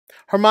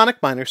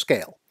Harmonic minor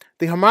scale.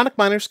 The harmonic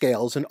minor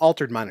scale is an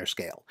altered minor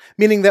scale,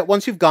 meaning that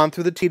once you've gone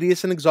through the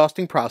tedious and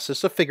exhausting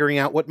process of figuring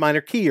out what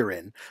minor key you're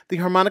in, the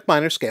harmonic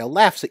minor scale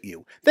laughs at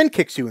you, then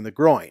kicks you in the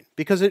groin,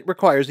 because it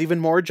requires even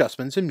more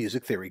adjustments and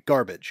music theory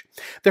garbage.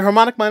 The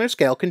harmonic minor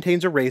scale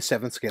contains a raised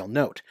 7th scale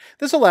note.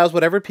 This allows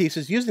whatever piece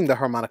is using the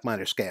harmonic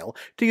minor scale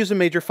to use a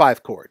major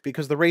 5 chord,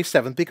 because the raised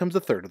 7th becomes a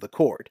third of the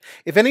chord.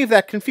 If any of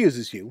that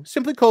confuses you,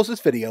 simply close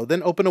this video,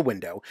 then open a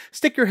window,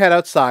 stick your head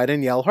outside,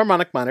 and yell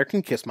 "Harmonic minor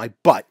can kiss my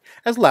butt"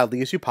 as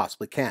loudly as you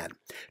possibly can.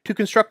 To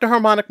construct a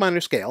harmonic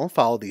minor scale,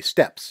 follow these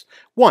steps.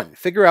 1.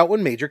 Figure out what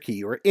major key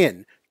you are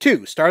in.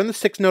 2. Start on the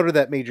 6th note of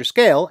that major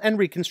scale and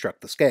reconstruct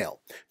the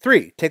scale.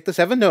 3. Take the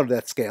 7th note of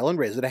that scale and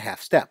raise it a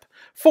half step.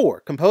 4.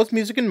 Compose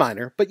music in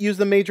minor, but use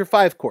the major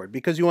 5 chord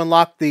because you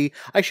unlocked the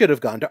 "I should have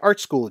gone to art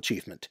school"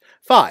 achievement.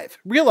 5.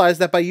 Realize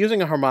that by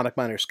using a harmonic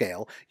minor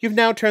scale, you've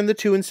now turned the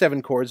 2 and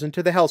 7 chords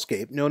into the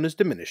hellscape known as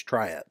diminished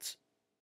triads.